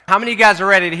How many of you guys are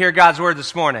ready to hear God's word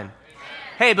this morning? Amen.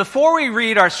 Hey, before we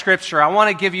read our scripture, I want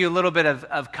to give you a little bit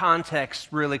of context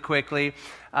really quickly.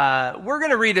 We're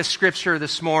going to read a scripture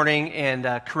this morning in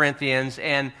Corinthians,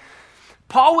 and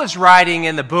Paul was writing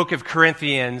in the book of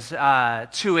Corinthians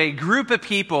to a group of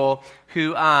people who,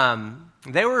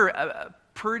 they were a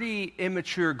pretty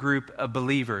immature group of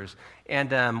believers. And,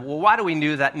 why do we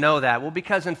know that? Well,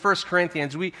 because in 1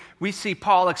 Corinthians, we see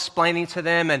Paul explaining to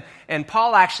them, and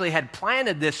Paul actually had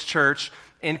planted this church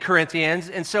in Corinthians.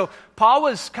 And so Paul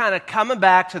was kind of coming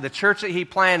back to the church that he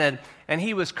planted, and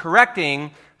he was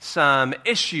correcting some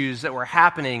issues that were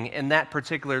happening in that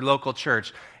particular local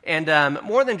church. And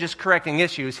more than just correcting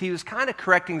issues, he was kind of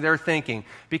correcting their thinking,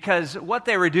 because what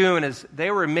they were doing is they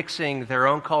were mixing their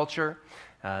own culture,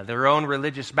 their own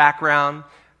religious background,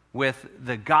 with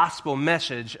the gospel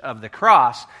message of the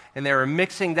cross, and they were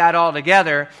mixing that all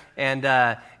together, and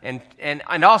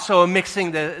also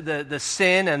mixing the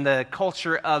sin and the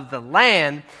culture of the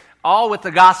land, all with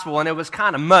the gospel, and it was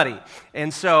kind of muddy.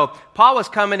 And so Paul was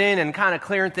coming in and kind of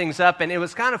clearing things up, and it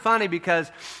was kind of funny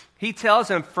because he tells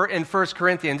them in 1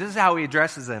 Corinthians, this is how he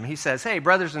addresses them. He says, "Hey,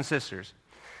 brothers and sisters,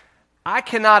 I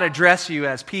cannot address you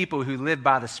as people who live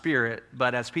by the Spirit,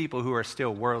 but as people who are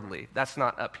still worldly." That's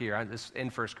not up here. This is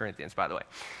in 1 Corinthians, by the way.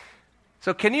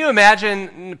 So can you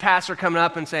imagine the pastor coming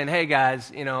up and saying, "Hey,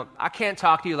 guys, I can't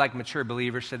talk to you like mature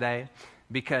believers today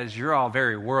because you're all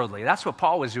very worldly." That's what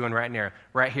Paul was doing right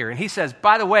here. And he says,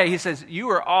 by the way, you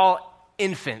are all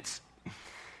infants.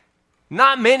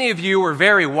 Not many of you were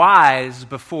very wise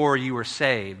before you were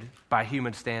saved by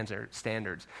human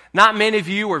standards. Not many of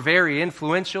you were very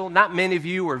influential. Not many of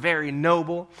you were very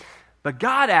noble. But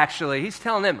God actually, he's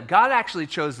telling them, God actually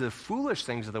chose the foolish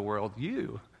things of the world,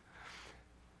 you,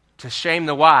 to shame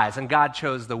the wise. And God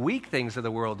chose the weak things of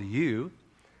the world, you,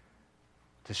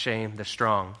 to shame the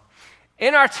strong.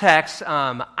 In our text,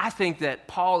 I think that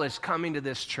Paul is coming to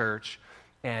this church,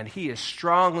 and he is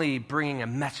strongly bringing a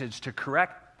message to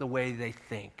correct the way they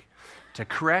think, to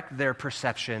correct their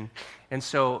perception. And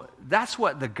so that's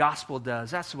what the gospel does.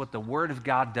 That's what the Word of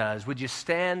God does. Would you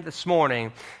stand this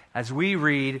morning as we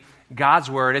read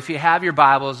God's Word? If you have your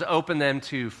Bibles, open them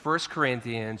to 1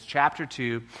 Corinthians chapter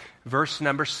 2, verse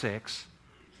number 6.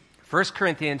 1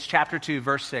 Corinthians chapter 2,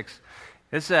 verse 6.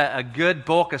 This is a good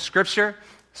bulk of Scripture,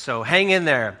 so hang in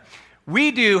there. "We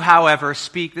do, however,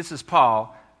 this is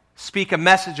Paul, speak a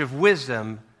message of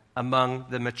wisdom among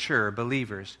the mature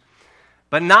believers,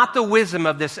 but not the wisdom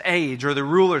of this age or the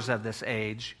rulers of this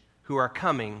age who are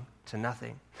coming to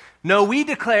nothing. No, we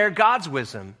declare God's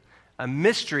wisdom, a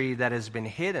mystery that has been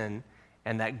hidden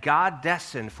and that God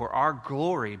destined for our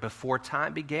glory before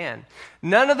time began.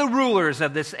 None of the rulers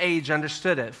of this age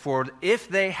understood it, for if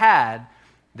they had,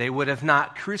 they would have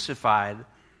not crucified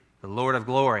the Lord of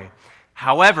glory.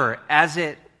 However, as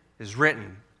it is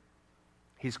written,"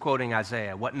 he's quoting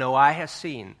Isaiah, "what no eye has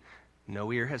seen,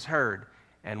 no ear has heard,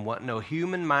 and what no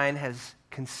human mind has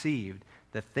conceived,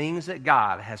 the things that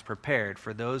God has prepared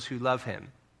for those who love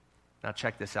him." Now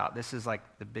check this out. This is like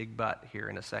the big but here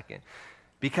in a second.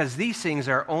 "Because these things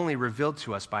are only revealed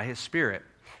to us by his Spirit.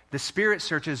 The Spirit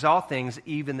searches all things,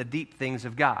 even the deep things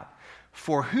of God.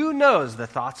 For who knows the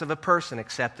thoughts of a person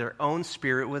except their own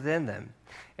spirit within them?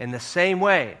 In the same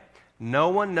way, no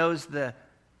one knows the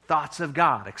thoughts of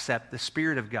God except the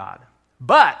Spirit of God.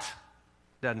 But,"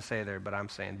 doesn't say there, but I'm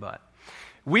saying but,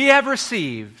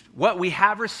 what we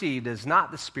have received is not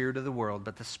the spirit of the world,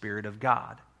 but the Spirit of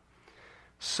God,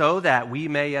 so that we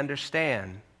may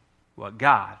understand what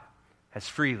God has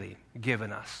freely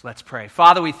given us." Let's pray.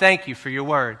 Father, we thank you for your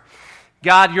word.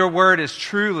 God, your word is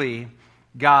truly,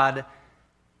 God,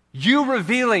 you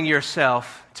revealing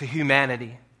yourself to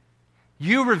humanity.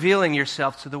 You revealing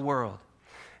yourself to the world.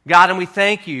 God, and we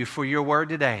thank you for your word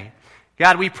today.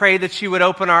 God, we pray that you would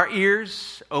open our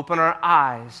ears, open our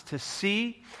eyes to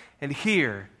see and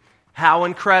hear how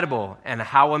incredible and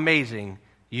how amazing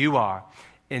you are.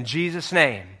 In Jesus'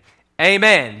 name,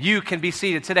 amen. You can be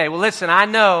seated today. Well, listen, I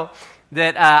know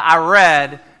that I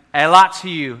read a lot to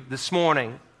you this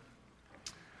morning.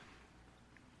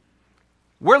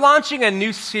 We're launching a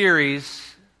new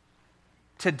series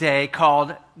today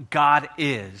called God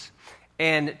Is.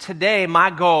 And today,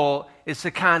 my goal is to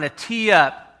kind of tee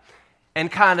up and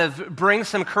kind of bring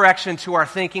some correction to our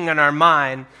thinking and our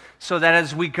mind, so that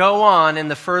as we go on in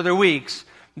the further weeks,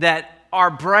 that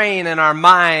our brain and our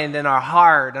mind and our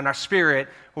heart and our spirit,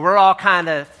 we're all kind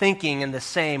of thinking in the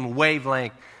same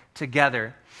wavelength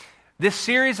together. This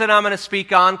series that I'm going to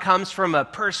speak on comes from a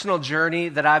personal journey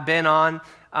that I've been on,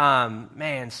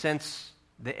 since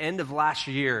the end of last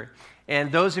year.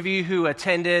 And those of you who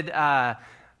attended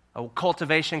a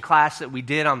cultivation class that we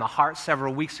did on the heart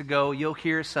several weeks ago. You'll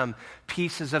hear some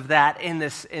pieces of that in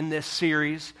this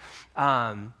series.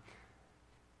 I'm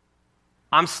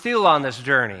still on this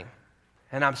journey,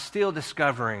 and I'm still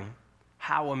discovering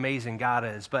how amazing God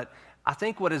is. But I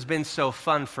think what has been so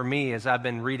fun for me as I've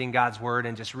been reading God's Word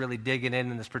and just really digging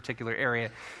in this particular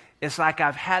area, it's like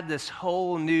I've had this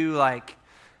whole new,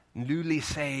 newly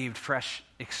saved, fresh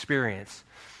experience.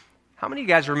 How many of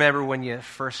you guys remember when you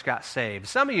first got saved?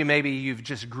 Some of you, maybe you've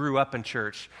just grew up in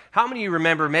church. How many of you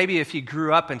remember maybe if you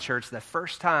grew up in church, the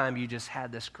first time you just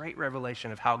had this great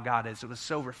revelation of how God is? It was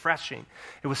so refreshing.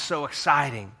 It was so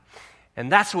exciting.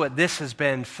 And that's what this has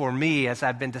been for me as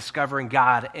I've been discovering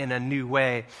God in a new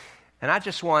way. And I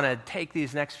just want to take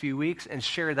these next few weeks and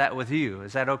share that with you.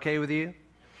 Is that okay with you?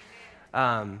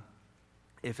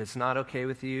 If it's not okay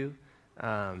with you,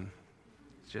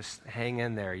 just hang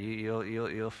in there.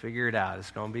 You'll figure it out.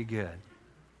 It's going to be good.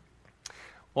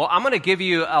 Well, I'm going to give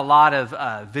you a lot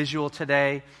of visual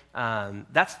today.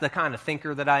 That's the kind of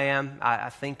thinker that I am. I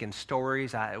think in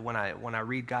stories. When I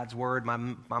read God's Word,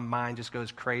 my mind just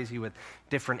goes crazy with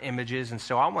different images. And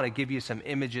so I want to give you some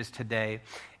images today.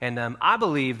 And I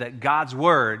believe that God's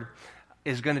Word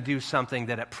is going to do something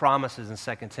that it promises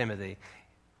in 2 Timothy.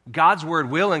 God's Word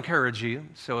will encourage you.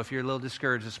 So if you're a little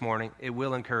discouraged this morning, it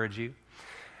will encourage you.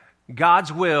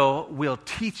 God's Word will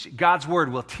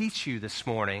teach you this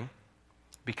morning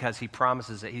because He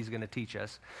promises that He's going to teach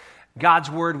us. God's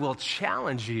Word will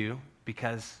challenge you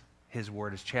because His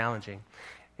Word is challenging.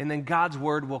 And then God's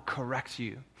Word will correct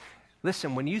you.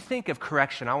 Listen, when you think of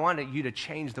correction, I want you to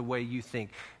change the way you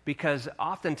think, because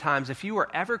oftentimes if you were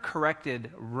ever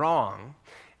corrected wrong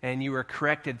and you were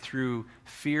corrected through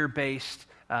fear-based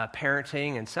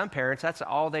parenting, and some parents, that's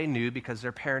all they knew because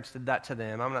their parents did that to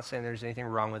them. I'm not saying there's anything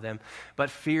wrong with them, but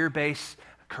fear-based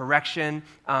correction,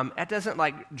 that doesn't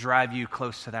drive you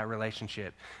close to that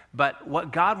relationship. But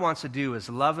what God wants to do is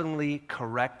lovingly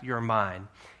correct your mind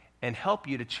and help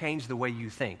you to change the way you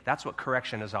think. That's what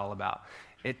correction is all about.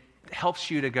 It helps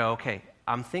you to go, okay,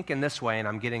 I'm thinking this way and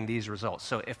I'm getting these results.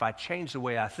 So if I change the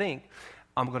way I think,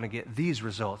 I'm going to get these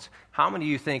results. How many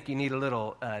of you think you need a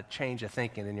little change of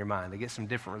thinking in your mind to get some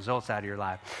different results out of your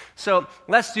life? So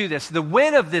let's do this. The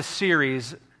win of this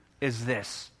series is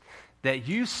this, that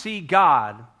you see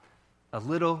God a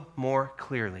little more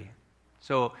clearly.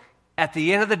 So at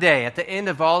the end of the day, at the end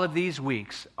of all of these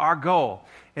weeks, our goal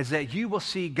is that you will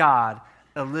see God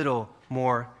a little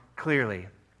more clearly.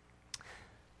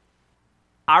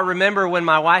 I remember when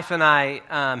my wife and I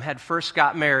had first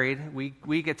got married,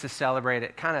 we get to celebrate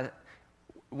it kind of,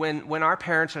 when our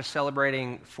parents are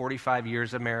celebrating 45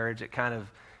 years of marriage, it kind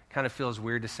of feels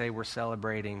weird to say we're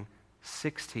celebrating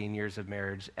 16 years of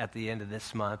marriage at the end of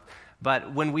this month.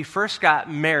 But when we first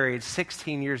got married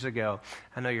 16 years ago,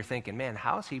 I know you're thinking, man,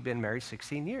 how has he been married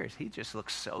 16 years? He just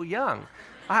looks so young.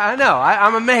 I know,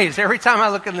 I'm amazed. Every time I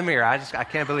look in the mirror, I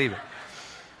can't believe it.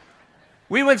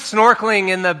 We went snorkeling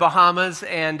in the Bahamas,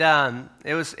 and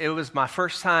it was my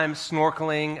first time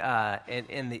snorkeling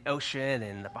in the ocean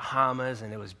in the Bahamas,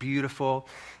 and it was beautiful.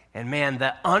 And man,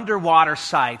 the underwater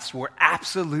sights were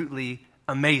absolutely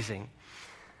amazing.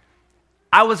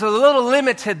 I was a little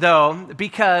limited, though,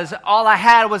 because all I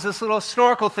had was this little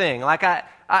snorkel thing. I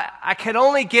could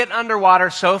only get underwater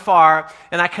so far,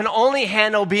 and I can only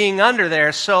handle being under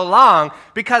there so long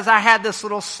because I had this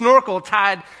little snorkel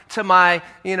tied to my,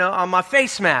 on my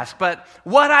face mask. But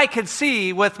what I could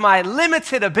see with my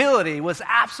limited ability was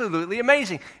absolutely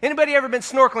amazing. Anybody ever been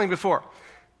snorkeling before?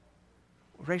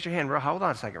 Raise your hand. Hold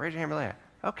on a second. Raise your hand really high.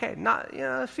 Okay, not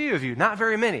a few of you, not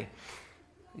very many.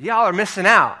 Y'all are missing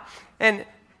out. And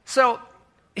so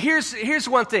here's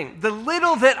one thing. The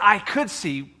little that I could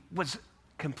see was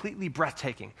completely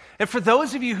breathtaking. And for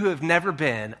those of you who have never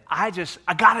been, I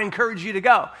got to encourage you to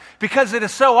go because it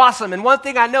is so awesome. And one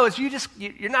thing I know is you're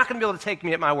not going to be able to take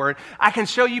me at my word. I can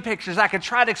show you pictures. I can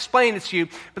try to explain it to you,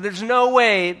 but there's no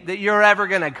way that you're ever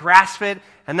going to grasp it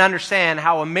and understand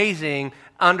how amazing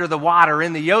under the water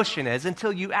in the ocean is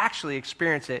until you actually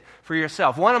experience it for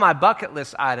yourself. One of my bucket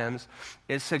list items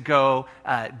is to go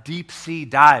deep sea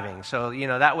diving. So,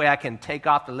 that way I can take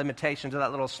off the limitations of that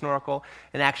little snorkel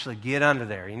and actually get under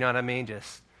there. You know what I mean?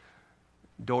 Just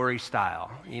Dory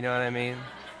style. You know what I mean?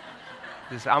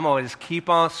 I'm always keep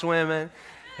on swimming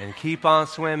and keep on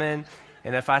swimming.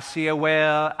 And if I see a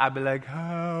whale, I'll be like,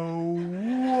 oh,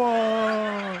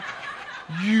 whoa.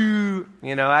 That's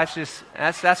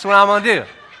what I'm going to do.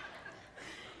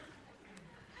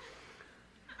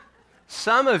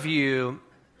 Some of you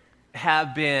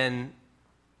have been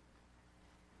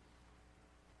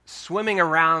swimming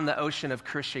around the ocean of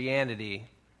Christianity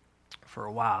for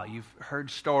a while. You've heard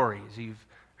stories. You've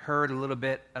heard a little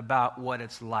bit about what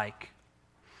it's like.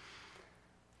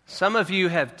 Some of you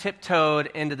have tiptoed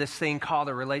into this thing called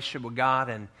a relationship with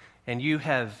God, and you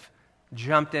have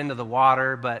jumped into the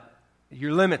water, but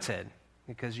you're limited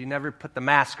because you never put the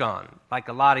mask on. Like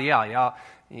a lot of y'all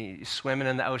you swimming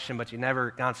in the ocean, but you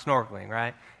never gone snorkeling,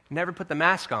 right? You never put the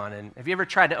mask on. And have you ever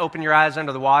tried to open your eyes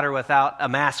under the water without a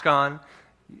mask on?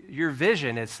 Your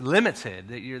vision is limited.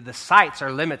 The sights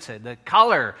are limited. The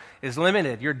color is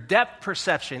limited. Your depth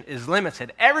perception is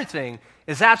limited. Everything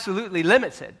is absolutely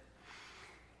limited.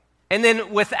 And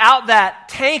then without that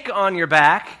tank on your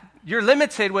back, you're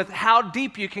limited with how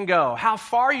deep you can go, how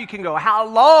far you can go, how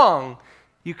long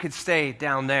you could stay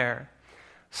down there.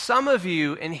 Some of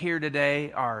you in here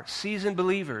today are seasoned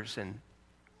believers,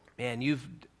 and you've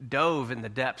dove in the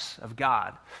depths of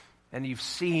God, and you've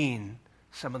seen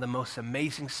some of the most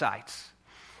amazing sights.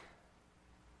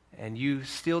 And you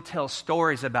still tell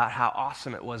stories about how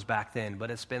awesome it was back then, but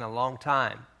it's been a long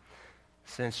time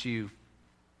since you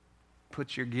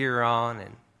put your gear on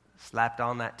and slapped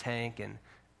on that tank and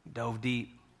dove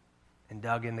deep and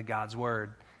dug into God's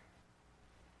Word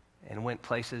and went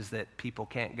places that people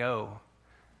can't go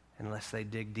unless they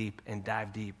dig deep and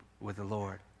dive deep with the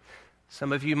Lord.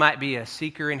 Some of you might be a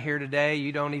seeker in here today.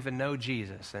 You don't even know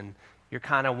Jesus, and you're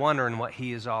kind of wondering what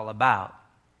He is all about.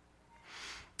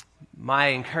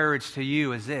 My encouragement to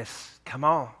you is this: come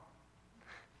on.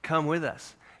 Come with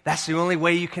us. That's the only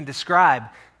way you can describe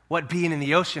what being in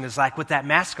the ocean is like with that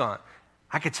mask on.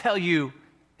 I could tell you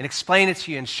and explain it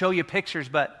to you and show you pictures,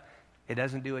 but it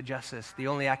doesn't do it justice. The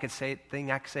only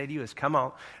thing I could say to you is, come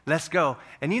on, let's go.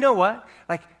 And you know what?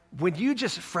 Like, when you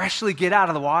just freshly get out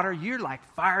of the water, you're like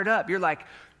fired up. You're like,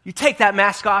 you take that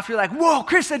mask off, you're like, whoa,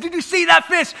 Krista, did you see that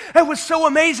fish? It was so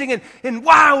amazing, and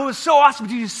wow, it was so awesome.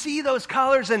 Did you see those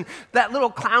colors and that little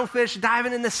clownfish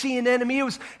diving in the sea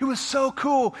anemone? It was so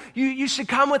cool. You should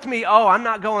come with me. Oh, I'm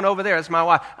not going over there. That's my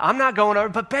wife. I'm not going over,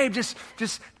 but babe, just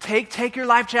take your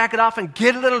life jacket off and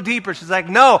get a little deeper. She's like,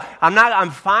 no, I'm not. I'm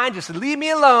fine. Just leave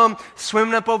me alone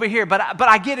swimming up over here. But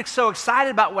I get so excited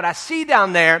about what I see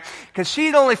down there because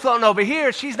she's only floating over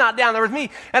here. She's not down there with me.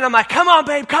 And I'm like, come on,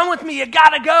 babe, come with me. You got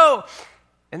to go.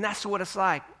 And that's what it's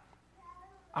like.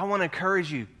 I want to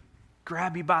encourage you,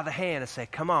 grab you by the hand and say,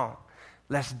 come on,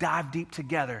 let's dive deep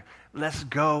together. Let's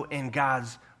go in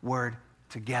God's Word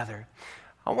together.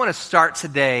 I want to start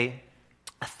today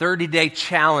a 30-day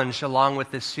challenge along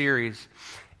with this series.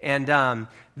 And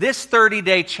this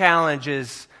 30-day challenge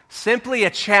is simply a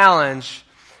challenge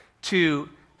to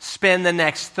spend the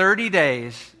next 30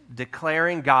 days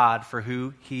declaring God for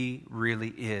who He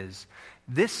really is.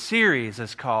 This series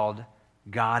is called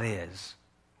God Is.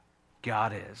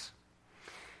 God Is.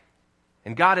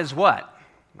 And God is what?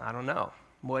 I don't know.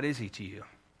 What is He to you?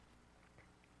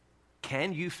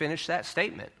 Can you finish that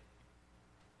statement?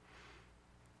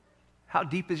 How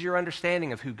deep is your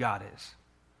understanding of who God is?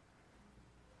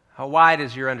 How wide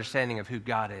is your understanding of who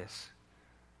God is?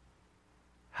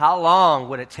 How long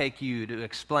would it take you to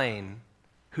explain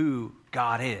who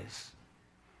God is?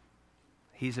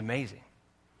 He's amazing.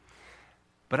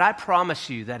 But I promise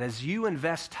you that as you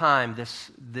invest time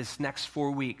this next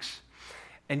 4 weeks,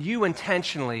 and you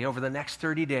intentionally over the next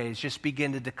 30 days just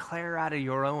begin to declare out of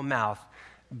your own mouth,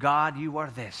 God, you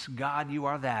are this, God, you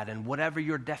are that, and whatever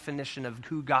your definition of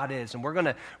who God is, and we're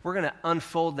gonna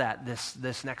unfold that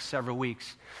this next several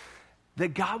weeks,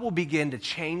 that God will begin to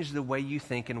change the way you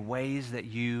think in ways that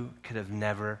you could have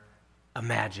never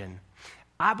imagined.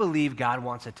 I believe God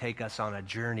wants to take us on a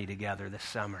journey together this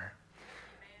summer.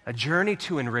 A journey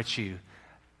to enrich you.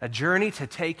 A journey to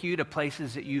take you to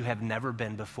places that you have never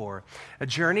been before. A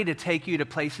journey to take you to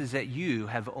places that you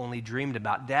have only dreamed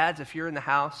about. Dads, if you're in the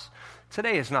house,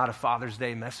 today is not a Father's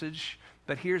Day message,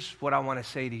 but here's what I want to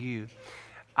say to you.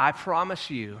 I promise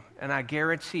you, and I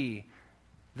guarantee,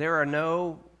 there are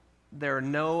no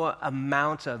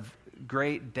amount of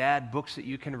great dad books that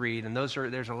you can read, and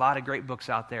there's a lot of great books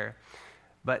out there,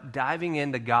 but diving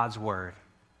into God's Word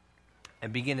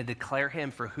and begin to declare Him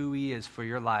for who He is for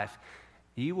your life,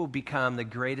 you will become the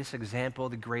greatest example,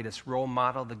 the greatest role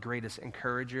model, the greatest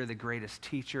encourager, the greatest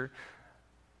teacher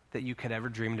that you could ever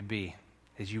dream to be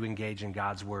as you engage in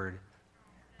God's Word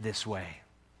this way.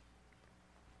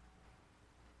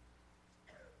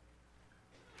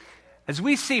 As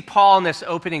we see Paul in this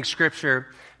opening scripture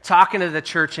talking to the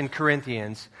church in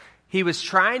Corinthians, he was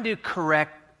trying to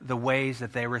correct the ways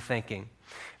that they were thinking.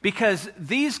 Because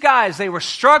these guys, they were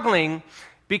struggling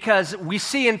because we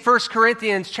see in 1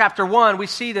 Corinthians chapter 1, we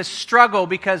see this struggle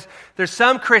because there's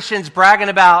some Christians bragging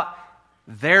about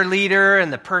their leader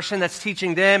and the person that's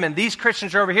teaching them, and these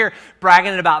Christians are over here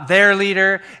bragging about their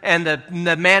leader and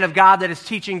the man of God that is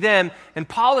teaching them. And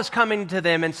Paul is coming to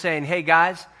them and saying, hey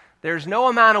guys, there's no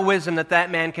amount of wisdom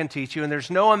that man can teach you, and there's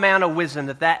no amount of wisdom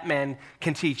that man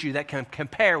can teach you that can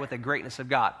compare with the greatness of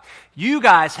God. You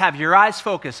guys have your eyes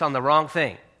focused on the wrong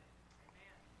thing.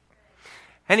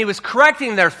 And he was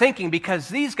correcting their thinking because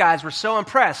these guys were so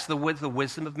impressed with the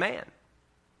wisdom of man.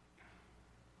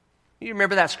 You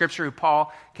remember that scripture where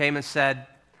Paul came and said,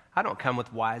 I don't come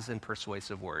with wise and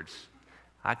persuasive words.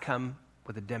 I come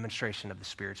with a demonstration of the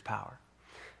Spirit's power.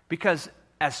 Because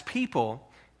as people,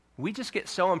 we just get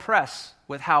so impressed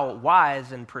with how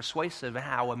wise and persuasive and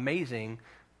how amazing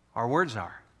our words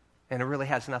are. And it really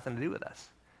has nothing to do with us.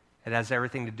 It has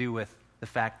everything to do with the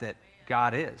fact that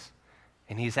God is.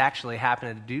 And he's actually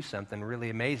happening to do something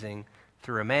really amazing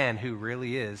through a man who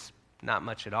really is not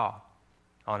much at all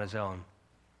on his own.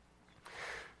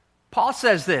 Paul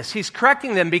says this, he's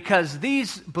correcting them because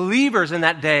these believers in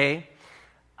that day,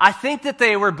 I think that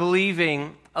they were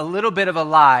believing a little bit of a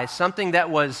lie, something that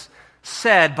was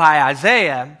said by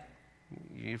Isaiah.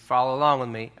 You follow along with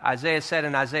me. Isaiah said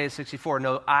in Isaiah 64,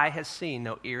 no eye has seen,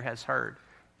 no ear has heard.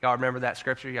 Y'all remember that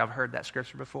scripture? Y'all have heard that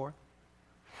scripture before?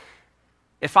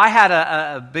 If I had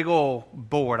a big old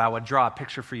board, I would draw a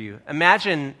picture for you.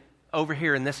 Imagine over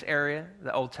here in this area,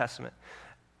 the Old Testament.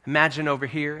 Imagine over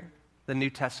here, the New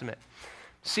Testament.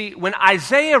 See, when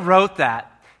Isaiah wrote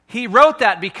that, he wrote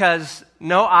that because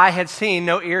no eye had seen,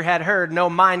 no ear had heard, no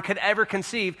mind could ever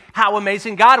conceive how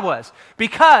amazing God was.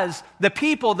 Because the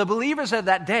people, the believers of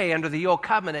that day under the Old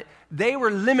Covenant, they were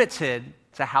limited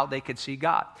to how they could see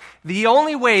God. The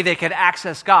only way they could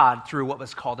access God through what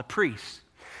was called a priest.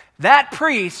 That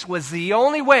priest was the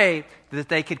only way that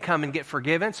they could come and get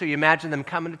forgiven. So you imagine them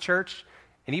coming to church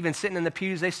and even sitting in the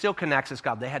pews, they still couldn't access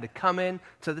God. They had to come in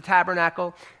to the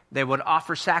tabernacle. They would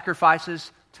offer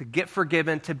sacrifices to get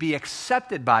forgiven, to be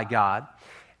accepted by God.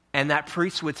 And that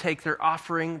priest would take their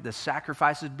offering, the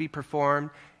sacrifices would be performed,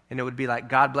 and it would be like,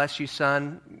 God bless you,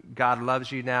 son. God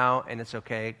loves you now, and it's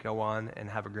okay. Go on and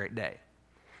have a great day.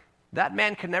 That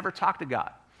man could never talk to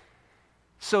God.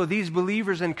 So these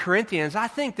believers in Corinthians, I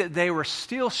think that they were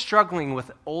still struggling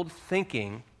with old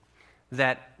thinking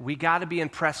that we got to be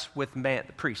impressed with man,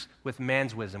 the priest, with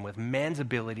man's wisdom, with man's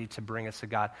ability to bring us to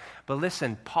God. But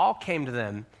listen, Paul came to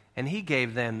them and he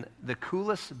gave them the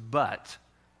coolest butt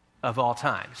of all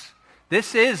times.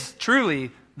 This is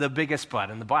truly the biggest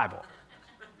butt in the Bible.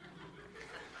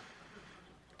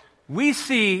 We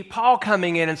see Paul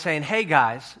coming in and saying, hey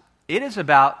guys, it is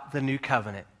about the new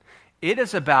covenant. It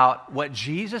is about what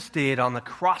Jesus did on the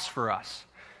cross for us.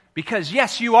 Because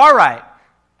yes, you are right.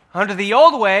 Under the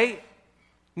old way,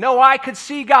 no eye could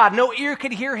see God. No ear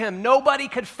could hear him. Nobody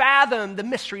could fathom the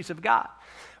mysteries of God.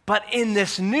 But in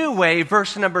this new way,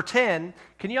 verse number 10,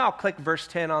 can you all click verse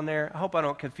 10 on there? I hope I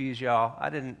don't confuse y'all. I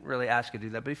didn't really ask you to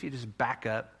do that, but if you just back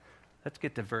up, let's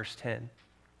get to verse 10.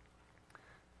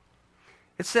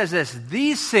 It says this,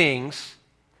 these things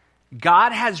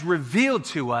God has revealed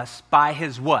to us by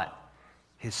his what?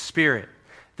 His Spirit.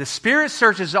 The Spirit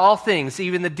searches all things,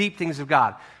 even the deep things of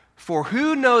God. For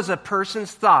who knows a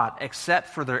person's thought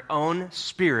except for their own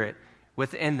spirit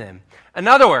within them? In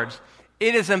other words,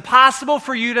 it is impossible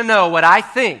for you to know what I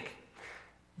think.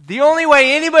 The only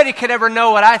way anybody could ever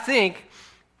know what I think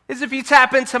is if you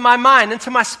tap into my mind, into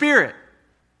my spirit.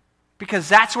 Because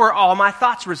that's where all my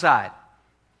thoughts reside.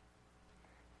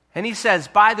 And he says,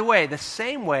 by the way, the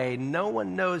same way no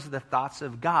one knows the thoughts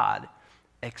of God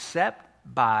except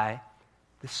by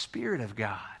the Spirit of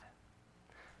God.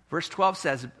 Verse 12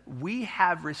 says, we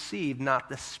have received not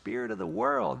the spirit of the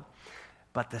world,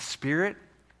 but the Spirit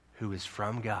who is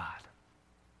from God.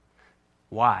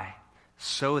 Why?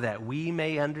 So that we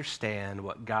may understand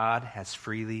what God has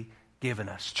freely given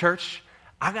us. Church,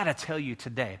 I got to tell you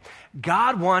today,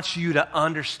 God wants you to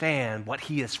understand what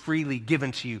he has freely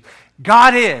given to you.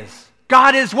 God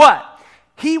is what?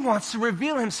 He wants to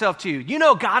reveal himself to you. You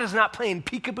know, God is not playing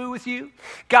peekaboo with you.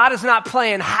 God is not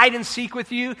playing hide and seek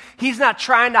with you. He's not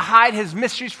trying to hide his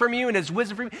mysteries from you and his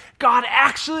wisdom from you. God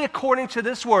actually, according to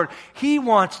this word, he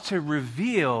wants to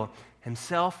reveal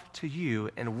himself to you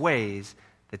in ways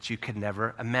that you could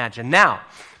never imagine. Now,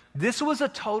 this was a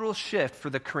total shift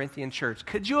for the Corinthian church.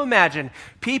 Could you imagine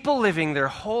people living their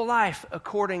whole life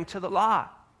according to the law?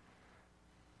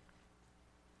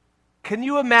 Can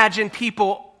you imagine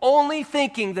people only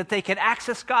thinking that they could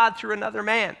access God through another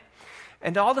man?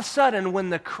 And all of a sudden,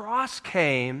 when the cross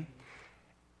came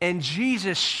and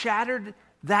Jesus shattered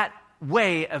that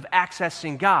way of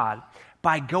accessing God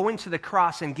by going to the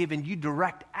cross and giving you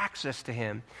direct access to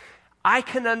him, I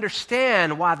can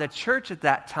understand why the church at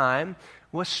that time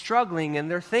was struggling in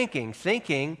their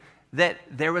thinking that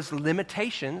there was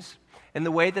limitations in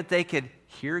the way that they could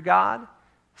hear God,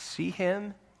 see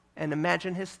him, and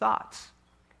imagine his thoughts.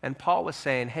 And Paul was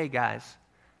saying, hey guys,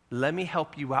 let me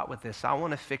help you out with this. I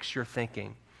want to fix your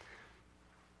thinking.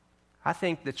 I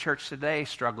think the church today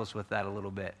struggles with that a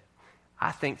little bit.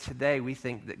 I think today we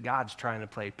think that God's trying to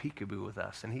play peekaboo with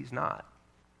us, and he's not.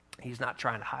 He's not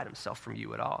trying to hide himself from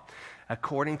you at all.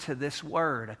 According to this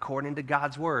word, according to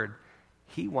God's word,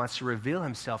 he wants to reveal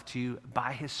himself to you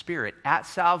by his Spirit. At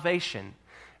salvation,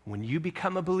 when you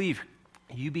become a believer,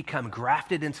 you become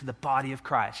grafted into the body of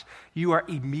Christ. You are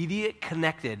immediately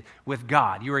connected with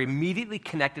God. You are immediately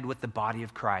connected with the body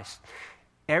of Christ.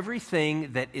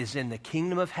 Everything that is in the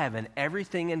kingdom of heaven,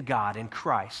 everything in God, in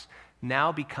Christ,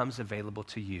 now becomes available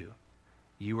to you.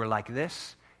 You were like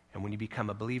this, and when you become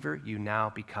a believer, you now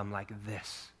become like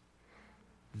this.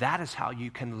 That is how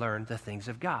you can learn the things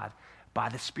of God, by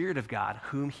the Spirit of God,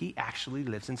 whom he actually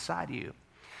lives inside you.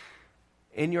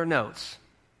 In your notes,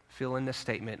 fill in this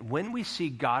statement. When we see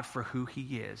God for who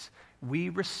he is, we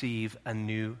receive a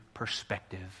new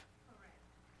perspective.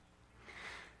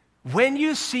 When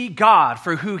you see God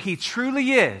for who he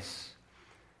truly is,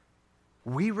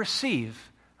 we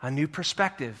receive a new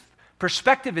perspective.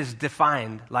 Perspective is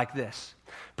defined like this.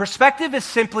 Perspective is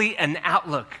simply an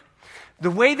outlook. The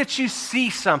way that you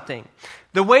see something,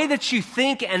 the way that you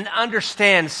think and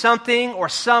understand something or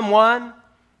someone.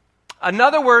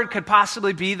 Another word could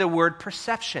possibly be the word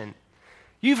perception.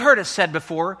 You've heard it said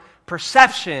before,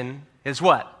 perception is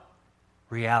what?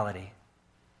 Reality.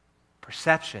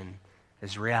 Perception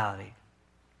is reality.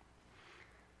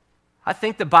 I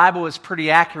think the Bible is pretty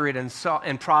accurate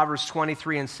in Proverbs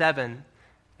 23:7.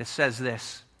 It says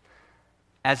this,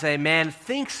 as a man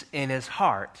thinks in his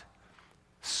heart,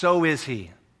 so is he.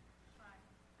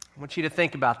 I want you to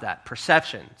think about that.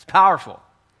 Perception. It's powerful.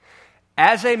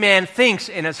 As a man thinks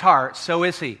in his heart, so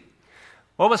is he.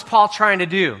 What was Paul trying to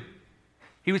do?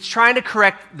 He was trying to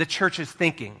correct the church's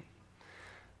thinking.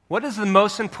 What is the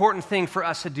most important thing for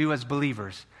us to do as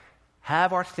believers?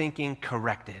 Have our thinking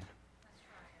corrected.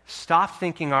 Stop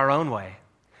thinking our own way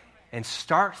and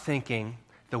start thinking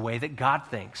the way that God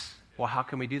thinks. Well, how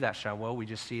can we do that, Shawn? Well, we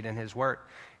just see it in his word.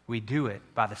 We do it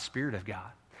by the Spirit of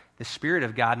God. The Spirit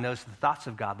of God knows the thoughts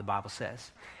of God, the Bible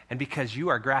says. And because you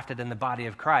are grafted in the body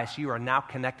of Christ, you are now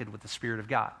connected with the Spirit of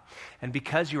God. And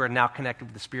because you are now connected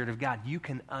with the Spirit of God, you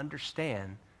can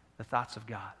understand the thoughts of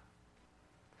God.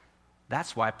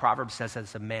 That's why Proverbs says,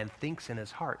 as a man thinks in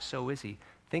his heart, so is he.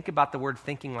 Think about the word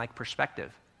thinking like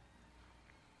perspective.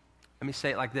 Let me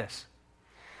say it like this.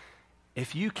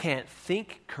 If you can't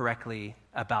think correctly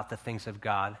about the things of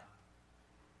God,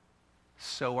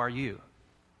 so are you.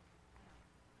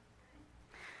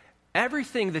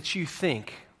 Everything that you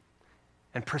think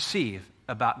and perceive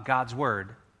about God's word,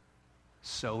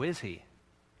 so is he.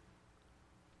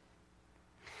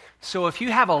 So if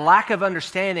you have a lack of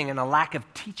understanding and a lack of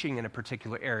teaching in a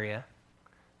particular area,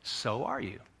 so are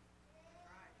you.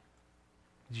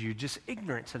 You're just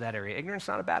ignorant to that area. Ignorance is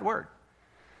not a bad word.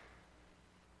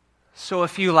 So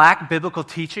if you lack biblical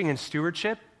teaching and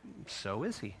stewardship, so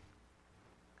is he.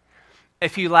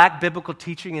 If you lack biblical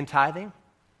teaching and tithing,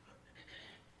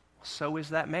 so is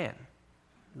that man,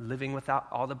 living without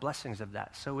all the blessings of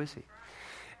that. So is he.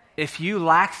 If you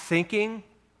lack thinking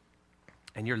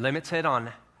and you're limited on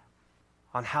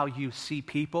how you see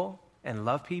people and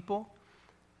love people,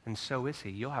 and so is he.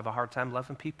 You'll have a hard time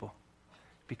loving people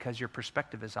because your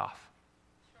perspective is off.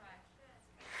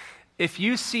 If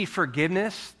you see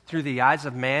forgiveness through the eyes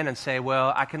of man and say,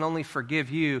 well, I can only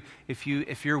forgive you if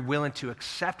you're willing to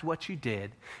accept what you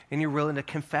did and you're willing to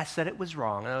confess that it was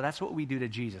wrong. No, that's what we do to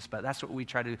Jesus, but that's what we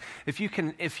try to do. If you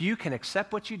can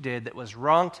accept what you did that was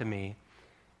wrong to me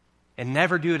and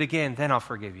never do it again, then I'll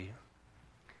forgive you.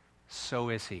 So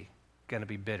is he going to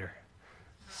be bitter.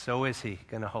 So is he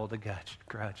going to hold a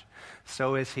grudge.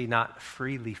 So is he not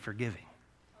freely forgiving.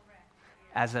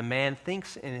 As a man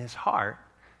thinks in his heart,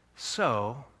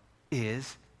 so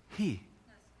is he.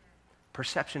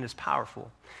 Perception is powerful.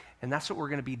 And that's what we're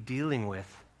going to be dealing with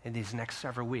in these next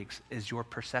several weeks, is your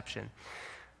perception.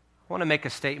 I want to make a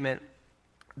statement.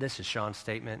 This is Shawn's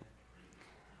statement.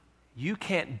 You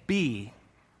can't be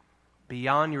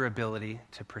beyond your ability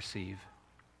to perceive.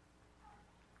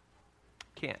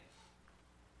 Can't.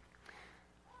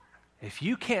 If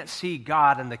you can't see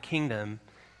God in the kingdom,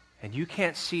 and you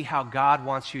can't see how God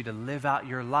wants you to live out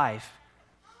your life,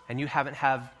 and you haven't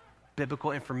have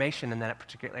biblical information in that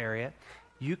particular area,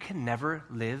 you can never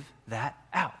live that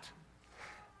out.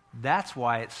 That's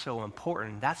why it's so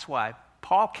important. That's why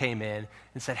Paul came in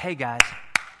and said, hey guys,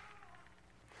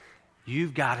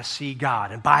 You've got to see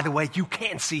God. And by the way, you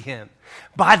can see him.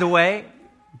 By the way,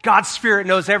 God's Spirit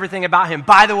knows everything about him.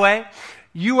 By the way,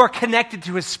 you are connected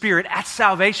to his Spirit at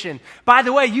salvation. By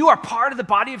the way, you are part of the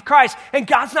body of Christ, and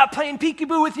God's not playing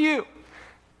peekaboo with you.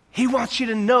 He wants you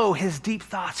to know his deep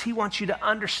thoughts. He wants you to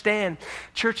understand.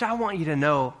 Church, I want you to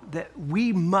know that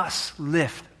we must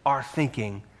lift our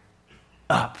thinking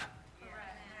up.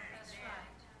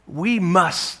 We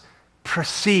must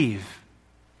perceive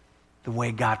the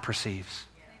way God perceives.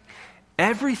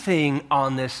 Everything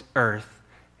on this earth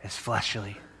is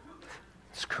fleshly.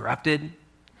 It's corrupted.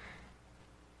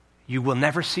 You will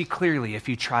never see clearly if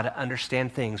you try to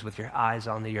understand things with your eyes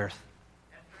on the earth.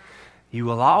 You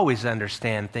will always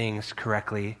understand things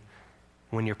correctly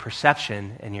when your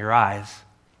perception and your eyes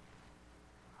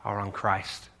are on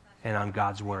Christ and on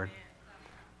God's Word.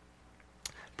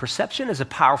 Perception is a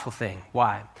powerful thing.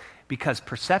 Why? Because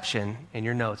perception, in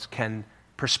your notes,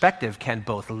 perspective can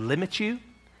both limit you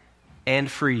and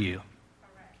free you.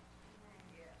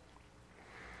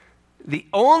 The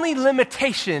only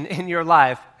limitation in your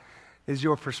life is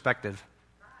your perspective.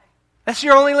 That's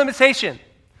your only limitation.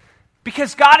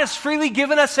 Because God has freely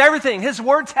given us everything. His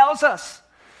Word tells us.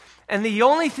 And the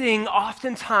only thing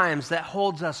oftentimes that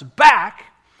holds us back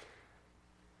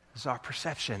is our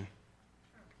perception.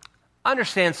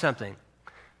 Understand something.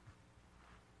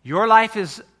 Your life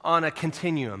is on a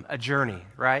continuum, a journey,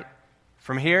 right?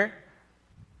 From here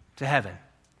to heaven.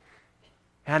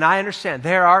 And I understand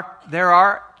there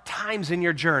are times in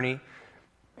your journey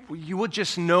where you will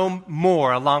just know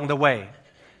more along the way.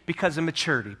 Because of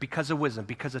maturity, because of wisdom,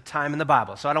 because of time in the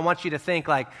Bible. So I don't want you to think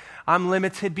like, I'm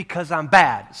limited because I'm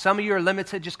bad. Some of you are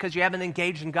limited just because you haven't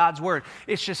engaged in God's Word.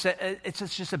 It's just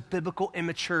a biblical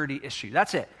immaturity issue.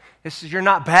 That's it. You're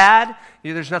not bad.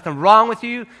 There's nothing wrong with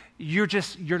you. You're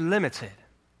limited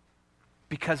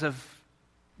because of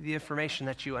the information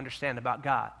that you understand about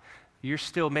God. You're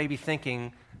still maybe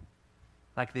thinking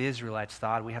like the Israelites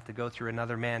thought, we have to go through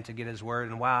another man to get his word,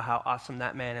 and wow, how awesome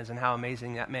that man is and how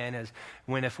amazing that man is,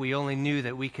 when if we only knew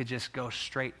that we could just go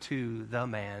straight to the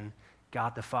man,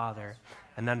 God the Father,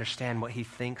 and understand what he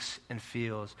thinks and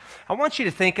feels. I want you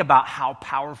to think about how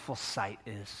powerful sight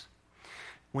is.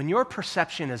 When your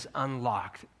perception is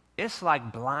unlocked, it's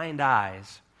like blind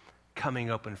eyes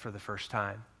coming open for the first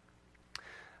time.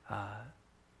 I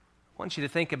want you to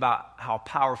think about how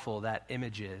powerful that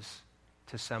image is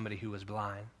to somebody who was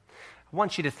blind. I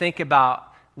want you to think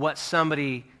about what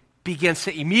somebody begins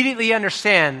to immediately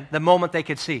understand the moment they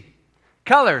could see.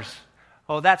 Colors.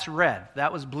 Oh, that's red.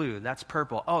 That was blue. That's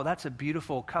purple. Oh, that's a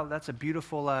beautiful color. That's a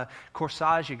beautiful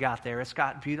corsage you got there. It's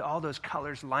got all those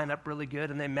colors line up really good,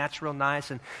 and they match real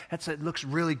nice, and it looks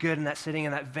really good in that sitting,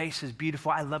 and that vase is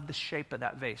beautiful. I love the shape of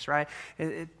that vase, right?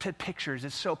 Pictures.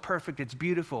 It's so perfect. It's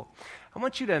beautiful. I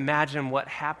want you to imagine what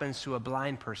happens to a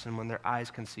blind person when their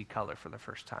eyes can see color for the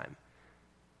first time.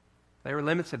 They were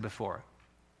limited before.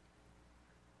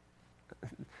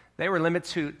 They were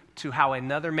limited to how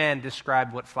another man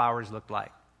described what flowers looked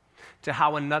like, to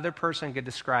how another person could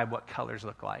describe what colors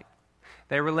look like.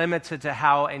 They were limited to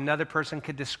how another person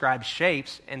could describe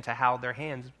shapes and to how their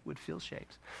hands would feel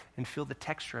shapes and feel the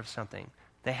texture of something.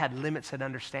 They had limited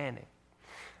understanding.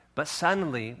 But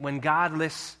suddenly, when God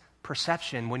lists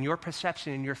perception, when your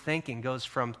perception and your thinking goes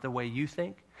from the way you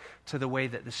think to the way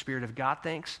that the Spirit of God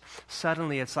thinks,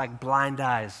 suddenly it's like blind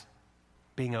eyes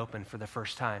being opened for the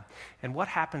first time. And what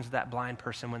happens to that blind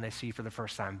person when they see for the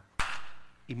first time?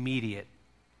 Immediate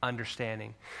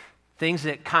understanding. Things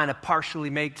that kind of partially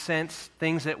made sense,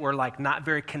 things that were like not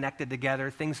very connected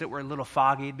together, things that were a little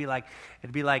foggy. It'd be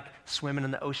like swimming in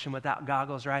the ocean without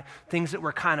goggles, right? Things that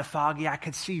were kind of foggy, I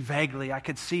could see vaguely. I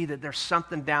could see that there's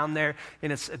something down there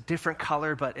and it's a different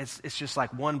color, but it's just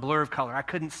like one blur of color. I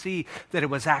couldn't see that it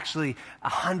was actually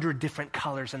 100 different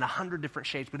colors and 100 different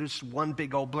shapes, but it was just one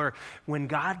big old blur. When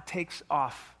God takes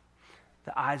off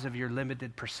the eyes of your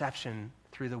limited perception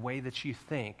through the way that you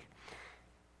think,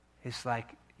 it's like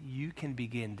you can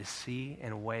begin to see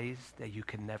in ways that you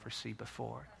could never see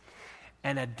before.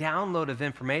 And a download of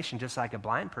information, just like a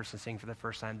blind person seeing for the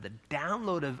first time, the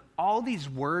download of all these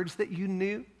words that you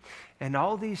knew and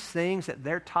all these things that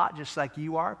they're taught just like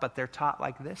you are, but they're taught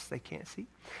like this, they can't see.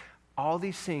 All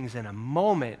these things in a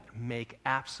moment make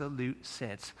absolute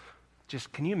sense.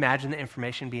 Just, can you imagine the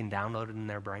information being downloaded in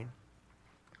their brain?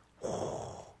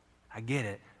 I get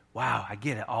it. Wow, I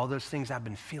get it. All those things I've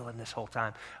been feeling this whole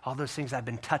time, all those things I've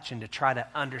been touching to try to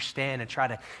understand and try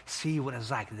to see what it's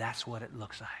like, that's what it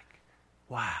looks like.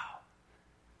 Wow.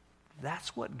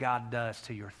 That's what God does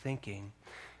to your thinking.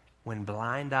 when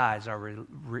blind eyes are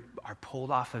pulled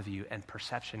off of you and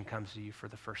perception comes to you for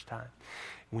the first time.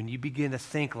 When you begin to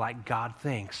think like God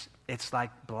thinks, it's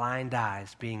like blind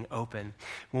eyes being open.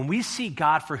 When we see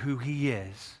God for who he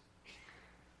is,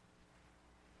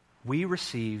 we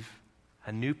receive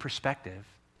a new perspective.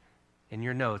 In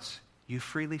your notes, you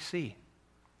freely see.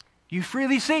 You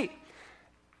freely see.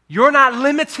 You're not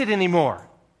limited anymore.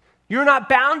 You're not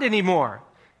bound anymore.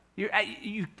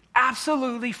 You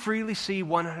absolutely freely see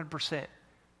 100%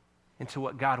 into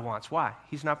what God wants. Why?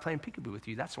 He's not playing peekaboo with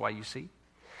you. That's why you see.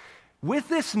 With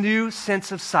this new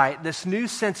sense of sight, this new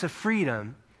sense of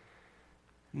freedom,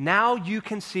 now you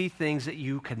can see things that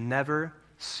you could never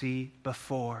see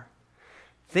before.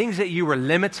 Things that you were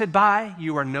limited by,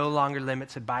 you are no longer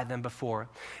limited by them before.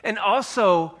 And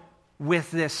also, with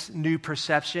this new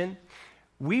perception,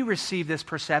 we receive this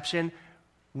perception,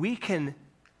 we can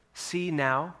see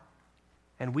now,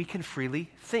 and we can freely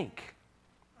think.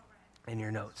 In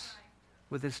your notes.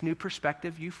 With this new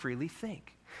perspective, you freely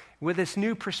think. With this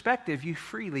new perspective, you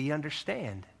freely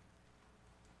understand.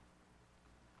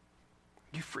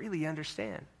 You freely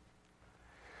understand.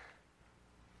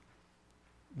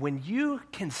 When you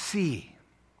can see,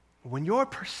 when your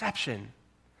perception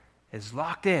is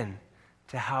locked in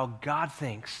to how God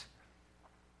thinks,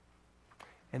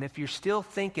 and if you're still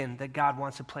thinking that God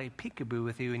wants to play peekaboo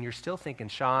with you and you're still thinking,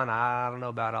 Shawn, I don't know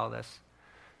about all this,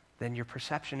 then your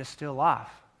perception is still off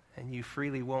and you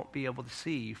freely won't be able to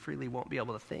see. You freely won't be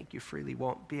able to think. You freely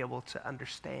won't be able to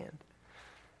understand.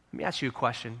 Let me ask you a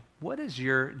question. What is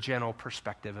your general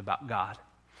perspective about God?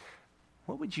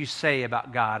 What would you say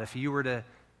about God if you were to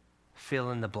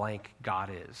fill in the blank God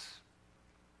is?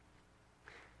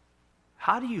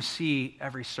 How do you see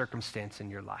every circumstance in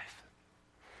your life?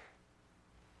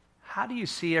 How do you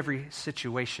see every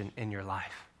situation in your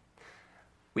life?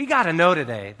 We got to know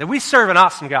today that we serve an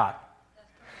awesome God.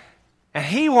 And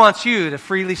he wants you to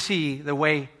freely see the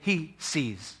way he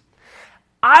sees.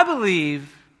 I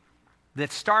believe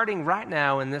that starting right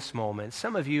now in this moment,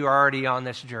 some of you are already on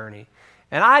this journey.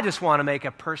 And I just want to make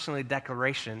a personal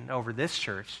declaration over this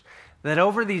church that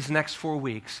over these next 4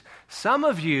 weeks, some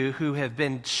of you who have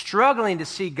been struggling to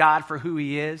see God for who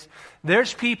he is,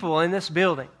 there's people in this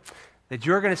building that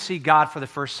you're going to see God for the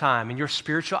first time, and your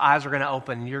spiritual eyes are going to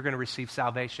open, and you're going to receive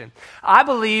salvation. I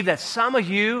believe that some of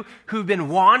you who've been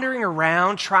wandering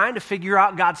around trying to figure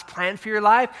out God's plan for your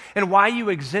life and why you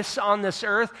exist on this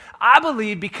earth, I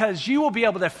believe because you will be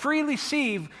able to freely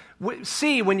see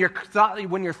when your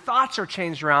thoughts are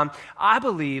changed around, I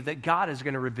believe that God is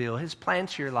going to reveal his plan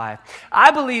to your life. I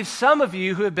believe some of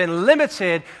you who have been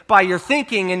limited by your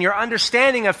thinking and your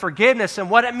understanding of forgiveness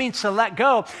and what it means to let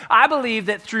go, I believe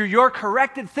that through your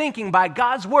corrected thinking by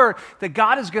God's word, that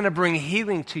God is going to bring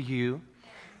healing to you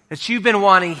that you've been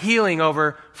wanting healing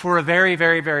over for a very,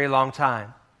 very, very long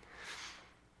time.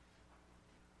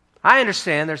 I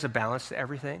understand there's a balance to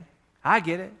everything. I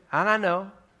get it, and I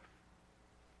know.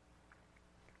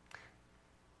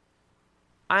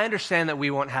 I understand that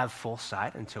we won't have full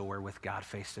sight until we're with God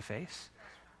face to face.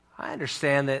 I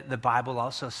understand that the Bible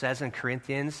also says in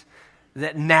Corinthians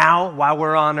that now, while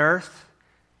we're on earth,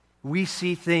 we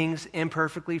see things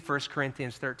imperfectly, 1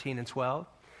 Corinthians 13 and 12.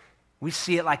 We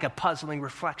see it like a puzzling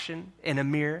reflection in a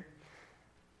mirror.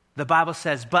 The Bible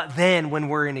says, but then when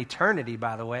we're in eternity,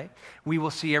 by the way, we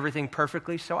will see everything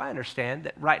perfectly. So I understand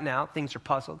that right now things are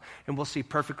puzzled and we'll see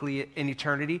perfectly in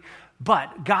eternity.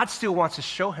 But God still wants to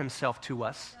show himself to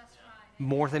us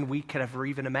more than we could ever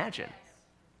even imagine.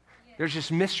 There's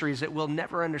just mysteries that we'll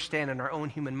never understand in our own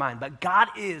human mind. But God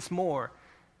is more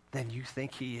than you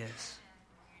think he is.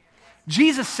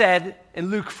 Jesus said in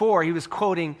Luke 4, he was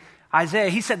quoting Isaiah,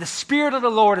 he said, the Spirit of the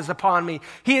Lord is upon me.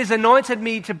 He has anointed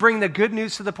me to bring the good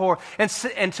news to the poor and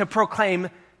to proclaim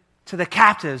to the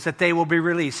captives that they will be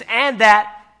released and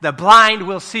that the blind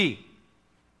will see.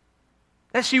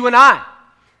 That's you and I. Right.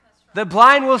 The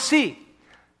blind will see.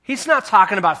 He's not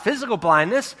talking about physical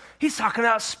blindness. He's talking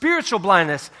about spiritual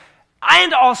blindness.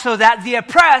 And also that the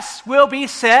oppressed will be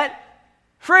set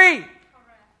free. Correct.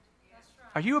 That's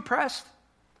right. Are you oppressed?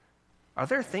 Are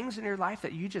there things in your life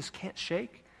that you just can't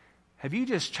shake? Have you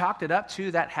just chalked it up to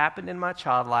that happened in my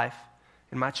childhood?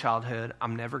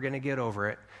 I'm never going to get over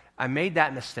it. I made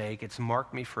that mistake. It's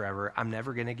marked me forever. I'm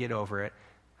never going to get over it.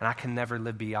 And I can never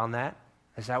live beyond that.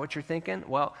 Is that what you're thinking?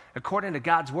 Well, according to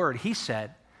God's word, he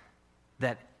said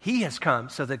that he has come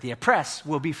so that the oppressed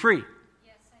will be free.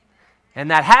 Yes, amen. And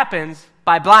that happens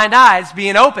by blind eyes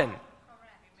being open. Correct.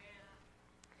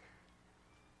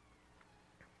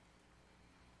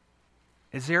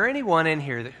 Is there anyone in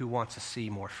here who wants to see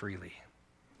more freely?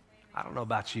 I don't know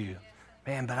about you,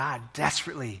 man, but I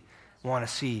desperately want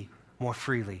to see more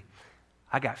freely.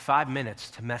 I got 5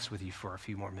 minutes to mess with you for a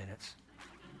few more minutes.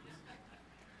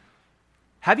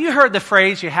 Have you heard the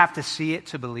phrase, you have to see it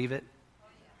to believe it?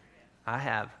 I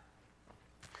have.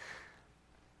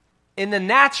 In the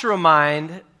natural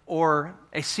mind or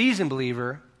a seasoned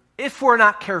believer, if we're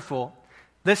not careful,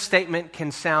 this statement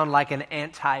can sound like an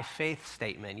anti-faith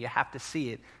statement. You have to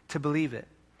see it to believe it.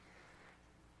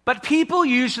 But people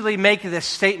usually make this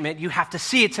statement, you have to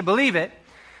see it to believe it,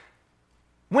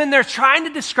 when they're trying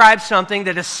to describe something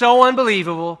that is so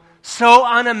unbelievable, so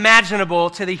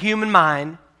unimaginable to the human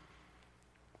mind,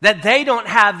 that they don't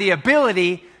have the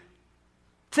ability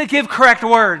to give correct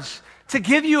words, to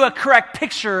give you a correct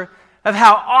picture of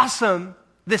how awesome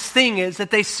this thing is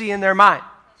that they see in their mind.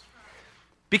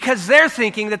 Because they're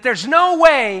thinking that there's no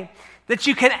way that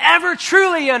you can ever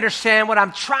truly understand what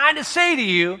I'm trying to say to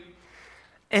you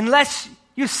unless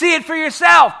you see it for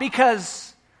yourself,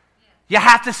 because you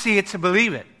have to see it to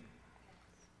believe it.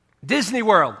 Disney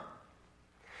World.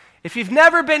 If you've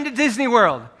never been to Disney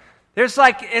World,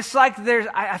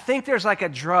 I think there's like a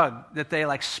drug that they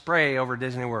like spray over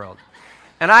Disney World.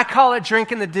 And I call it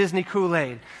drinking the Disney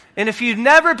Kool-Aid. And if you've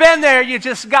never been there, you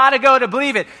just got to go to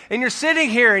believe it. And you're sitting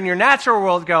here in your natural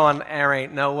world going, there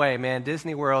ain't no way, man.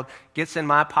 Disney World gets in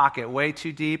my pocket way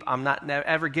too deep. I'm not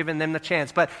ever giving them the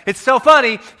chance. But it's so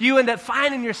funny. You end up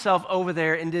finding yourself over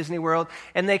there in Disney World,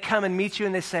 and they come and meet you,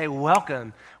 and they say,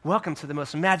 welcome to the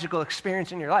most magical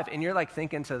experience in your life. And you're like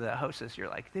thinking to the hostess, you're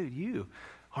like, dude, you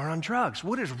are on drugs.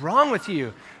 What is wrong with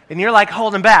you? And you're like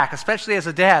holding back, especially as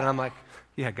a dad. And I'm like,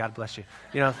 yeah, God bless you.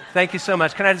 Thank you so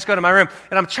much. Can I just go to my room?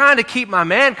 And I'm trying to keep my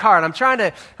man card. I'm trying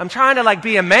to like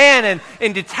be a man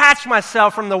and detach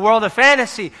myself from the world of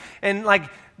fantasy. And like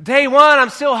day one, I'm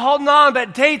still holding on,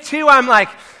 but day two, I'm like,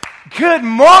 good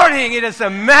morning. It is a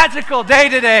magical day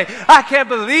today. I can't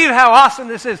believe how awesome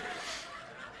this is.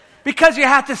 Because you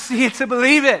have to see it to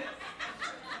believe it.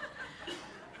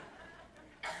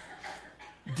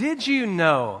 Did you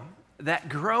know that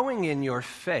growing in your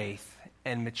faith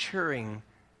and maturing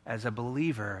as a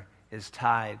believer is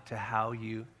tied to how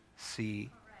you see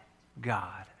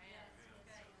God?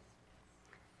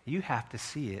 You have to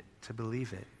see it to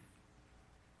believe it.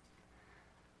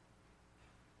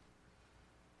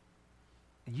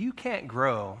 You can't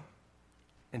grow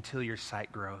until your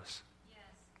sight grows.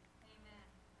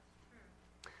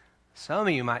 Some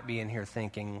of you might be in here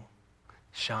thinking,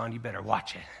 Shawn, you better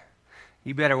watch it.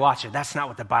 You better watch it. That's not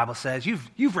what the Bible says.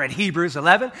 You've read Hebrews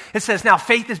 11. It says, now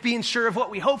faith is being sure of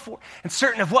what we hope for and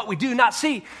certain of what we do not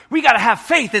see. We got to have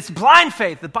faith. It's blind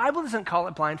faith. The Bible doesn't call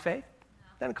it blind faith.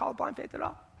 It doesn't call it blind faith at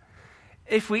all.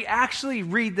 If we actually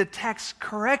read the text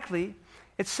correctly,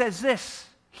 it says this,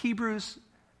 Hebrews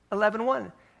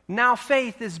 11:1. Now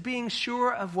faith is being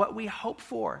sure of what we hope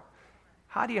for.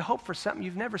 How do you hope for something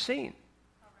you've never seen?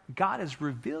 God has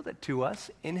revealed it to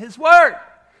us in His Word.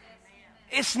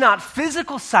 It's not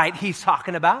physical sight He's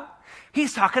talking about.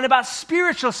 He's talking about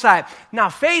spiritual sight. Now,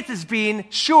 faith is being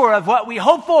sure of what we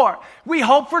hope for. We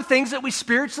hope for things that we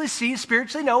spiritually see,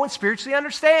 spiritually know, and spiritually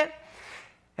understand.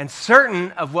 And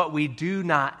certain of what we do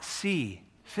not see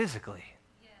physically.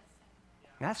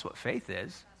 That's what faith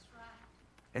is.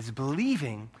 It's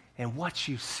believing in what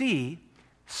you see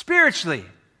spiritually.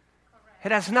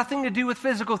 It has nothing to do with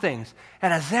physical things. It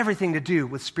has everything to do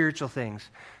with spiritual things.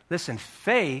 Listen,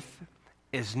 faith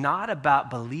is not about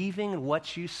believing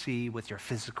what you see with your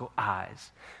physical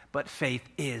eyes, but faith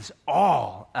is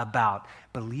all about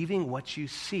believing what you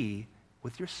see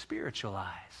with your spiritual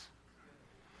eyes.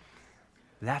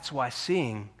 That's why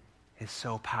seeing is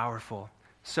so powerful.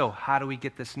 So how do we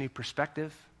get this new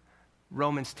perspective?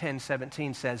 Romans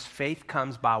 10:17 says, faith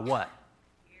comes by what?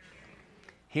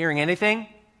 Hearing anything?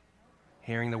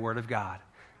 Hearing the Word of God.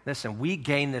 Listen, we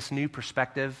gain this new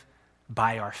perspective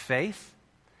by our faith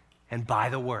and by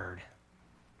the Word.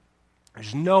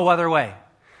 There's no other way.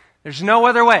 There's no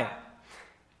other way.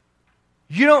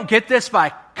 You don't get this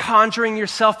by conjuring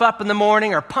yourself up in the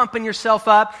morning or pumping yourself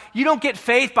up. You don't get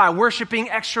faith by worshiping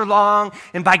extra long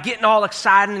and by getting all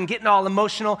excited and getting all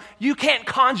emotional. You can't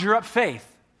conjure up faith.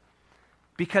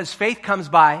 Because faith comes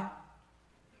by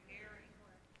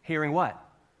hearing what?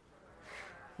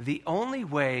 The only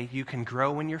way you can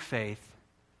grow in your faith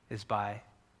is by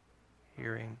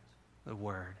hearing the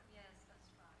Word.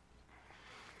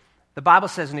 The Bible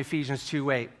says in Ephesians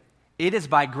 2:8, it is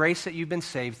by grace that you've been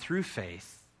saved through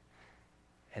faith,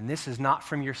 and this is not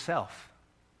from yourself.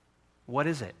 What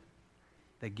is it?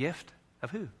 The gift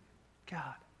of who?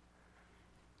 God.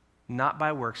 Not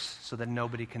by works, so that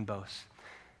nobody can boast.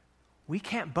 We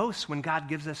can't boast when God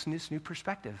gives us this new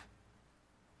perspective.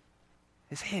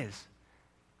 It's His.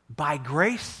 By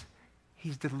grace,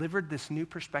 He's delivered this new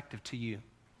perspective to you.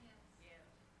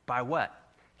 By what?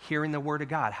 Hearing the Word of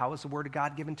God. How is the Word of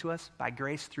God given to us? By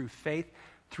grace through faith.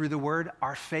 Through the Word,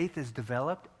 our faith is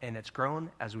developed and it's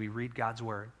grown as we read God's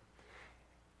Word.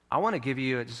 I want to give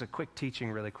you just a quick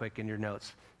teaching really quick in your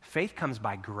notes. Faith comes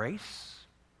by grace.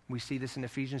 We see this in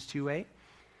Ephesians 2:8.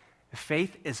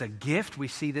 Faith is a gift. We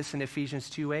see this in Ephesians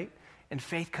 2:8. And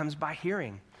faith comes by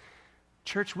hearing.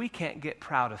 Church, we can't get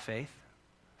proud of faith.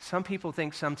 Some people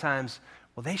think sometimes,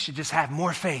 well, they should just have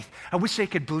more faith. I wish they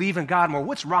could believe in God more.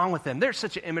 What's wrong with them? They're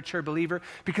such an immature believer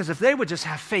because if they would just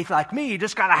have faith like me, you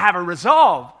just got to have a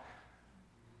resolve.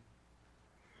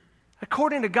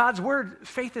 According to God's word,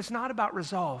 faith is not about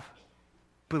resolve.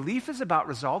 Belief is about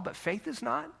resolve, but faith is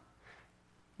not.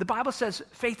 The Bible says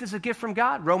faith is a gift from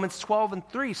God. Romans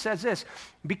 12:3 says this,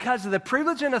 because of the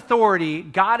privilege and authority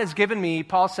God has given me,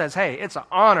 Paul says, hey, it's an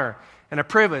honor and a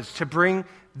privilege to bring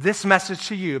this message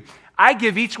to you. I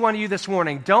give each one of you this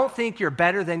morning, don't think you're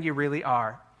better than you really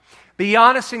are. Be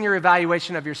honest in your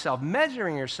evaluation of yourself,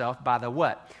 measuring yourself by the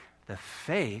what? The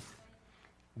faith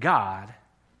God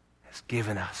has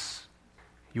given us.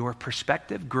 Your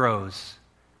perspective grows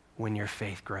when your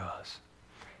faith grows.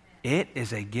 It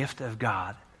is a gift of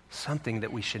God, something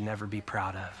that we should never be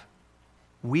proud of.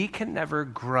 We can never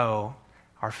grow,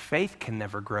 our faith can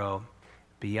never grow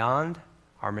beyond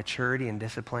our maturity and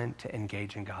discipline to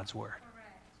engage in God's word.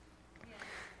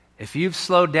 If you've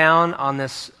slowed down on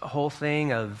this whole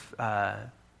thing of a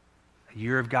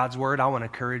year of God's word, I want to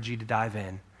encourage you to dive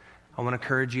in. I want to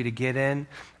encourage you to get in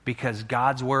because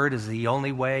God's word is the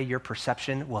only way your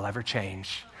perception will ever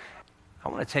change. I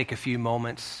want to take a few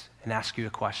moments and ask you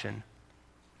a question.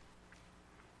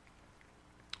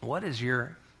 What is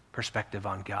your perspective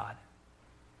on God?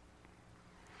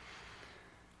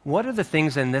 What are the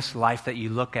things in this life that you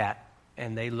look at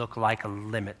and they look like a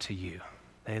limit to you?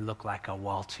 They look like a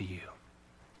wall to you.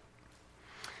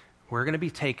 We're going to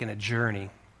be taking a journey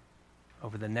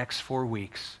over the next 4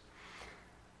 weeks,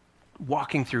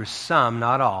 walking through some,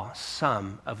 not all,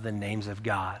 some of the names of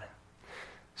God,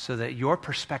 so that your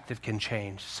perspective can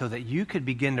change, so that you could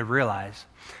begin to realize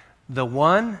the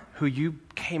one who you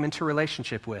came into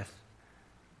relationship with,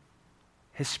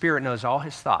 his spirit knows all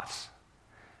his thoughts.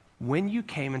 When you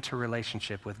came into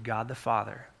relationship with God the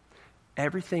Father,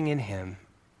 everything in him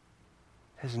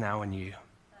is now in you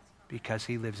because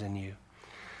he lives in you.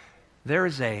 There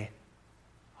is a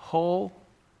whole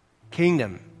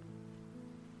kingdom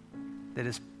that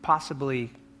is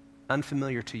possibly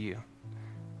unfamiliar to you.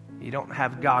 You don't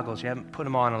have goggles. You haven't put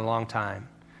them on in a long time.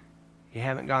 You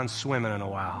haven't gone swimming in a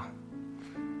while.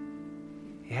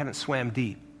 You haven't swam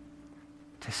deep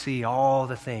to see all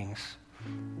the things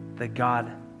that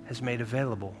God has made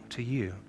available to you